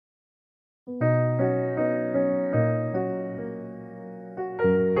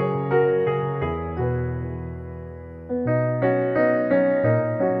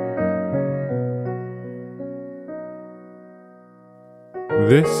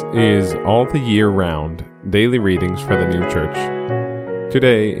This is All the Year Round Daily Readings for the New Church.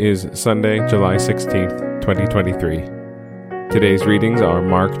 Today is Sunday, July 16th, 2023. Today's readings are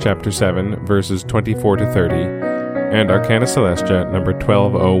Mark chapter 7, verses 24 to 30, and Arcana Celestia number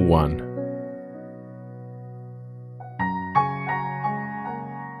 1201.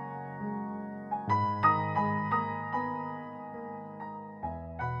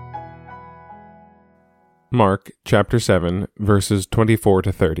 Mark chapter 7, verses 24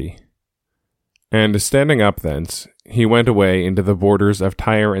 to 30. And standing up thence, he went away into the borders of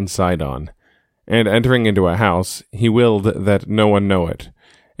Tyre and Sidon, and entering into a house, he willed that no one know it,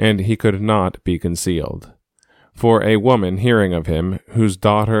 and he could not be concealed. For a woman hearing of him, whose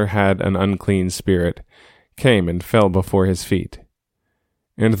daughter had an unclean spirit, came and fell before his feet.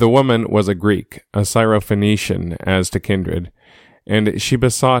 And the woman was a Greek, a Syrophoenician as to kindred, and she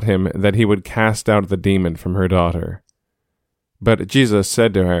besought him that he would cast out the demon from her daughter. But Jesus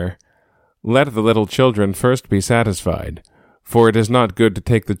said to her, Let the little children first be satisfied, for it is not good to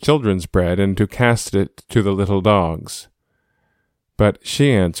take the children's bread and to cast it to the little dogs. But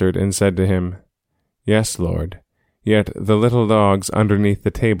she answered and said to him, Yes, Lord, yet the little dogs underneath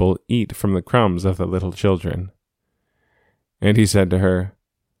the table eat from the crumbs of the little children. And he said to her,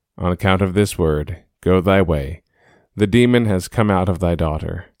 On account of this word, go thy way. The demon has come out of thy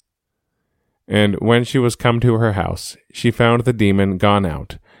daughter. And when she was come to her house, she found the demon gone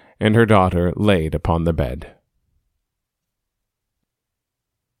out, and her daughter laid upon the bed.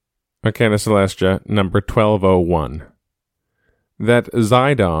 Arcana Celestia number 1201. That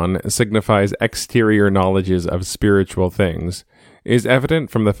Zidon signifies exterior knowledges of spiritual things is evident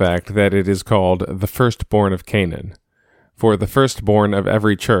from the fact that it is called the firstborn of Canaan, for the firstborn of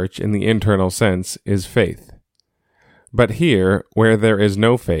every church in the internal sense is faith. But here, where there is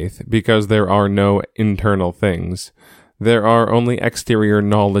no faith, because there are no internal things, there are only exterior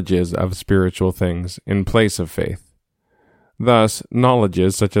knowledges of spiritual things in place of faith. Thus,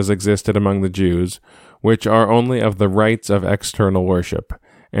 knowledges such as existed among the Jews, which are only of the rites of external worship,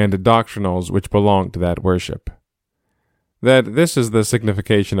 and doctrinals which belong to that worship. That this is the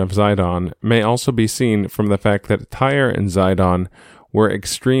signification of Zidon may also be seen from the fact that Tyre and Zidon were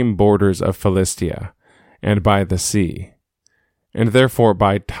extreme borders of Philistia, and by the sea. And therefore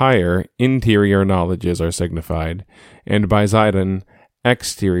by Tyre interior knowledges are signified, and by Zidon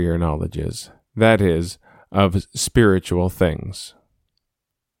exterior knowledges, that is, of spiritual things.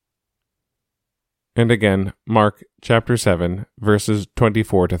 And again, Mark chapter 7, verses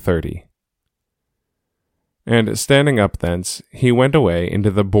 24 to 30. And standing up thence, he went away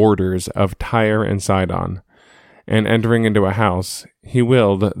into the borders of Tyre and Sidon, and entering into a house, he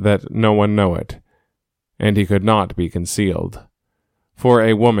willed that no one know it, and he could not be concealed. For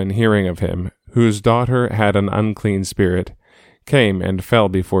a woman hearing of him, whose daughter had an unclean spirit, came and fell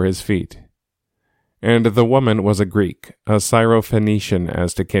before his feet. And the woman was a Greek, a Syrophoenician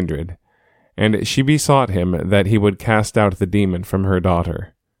as to kindred, and she besought him that he would cast out the demon from her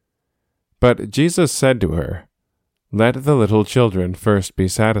daughter. But Jesus said to her, Let the little children first be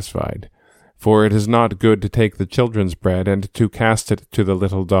satisfied, for it is not good to take the children's bread and to cast it to the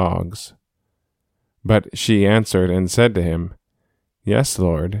little dogs. But she answered and said to him, Yes,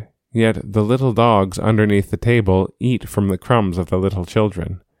 Lord, yet the little dogs underneath the table eat from the crumbs of the little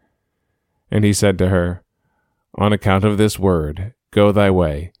children. And he said to her, On account of this word, go thy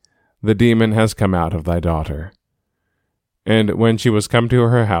way. The demon has come out of thy daughter. And when she was come to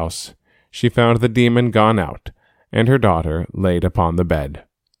her house, she found the demon gone out, and her daughter laid upon the bed.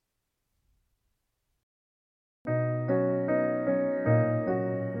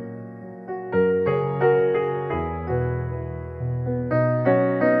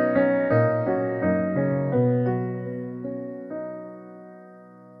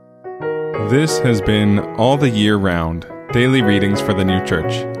 This has been All the Year Round Daily Readings for the New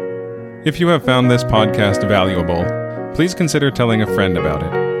Church. If you have found this podcast valuable, please consider telling a friend about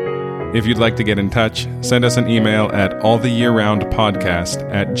it. If you'd like to get in touch, send us an email at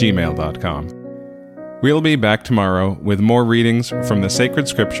alltheyearroundpodcast@gmail.com. We'll be back tomorrow with more readings from the sacred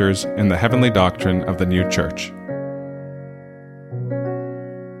scriptures and the heavenly doctrine of the New Church.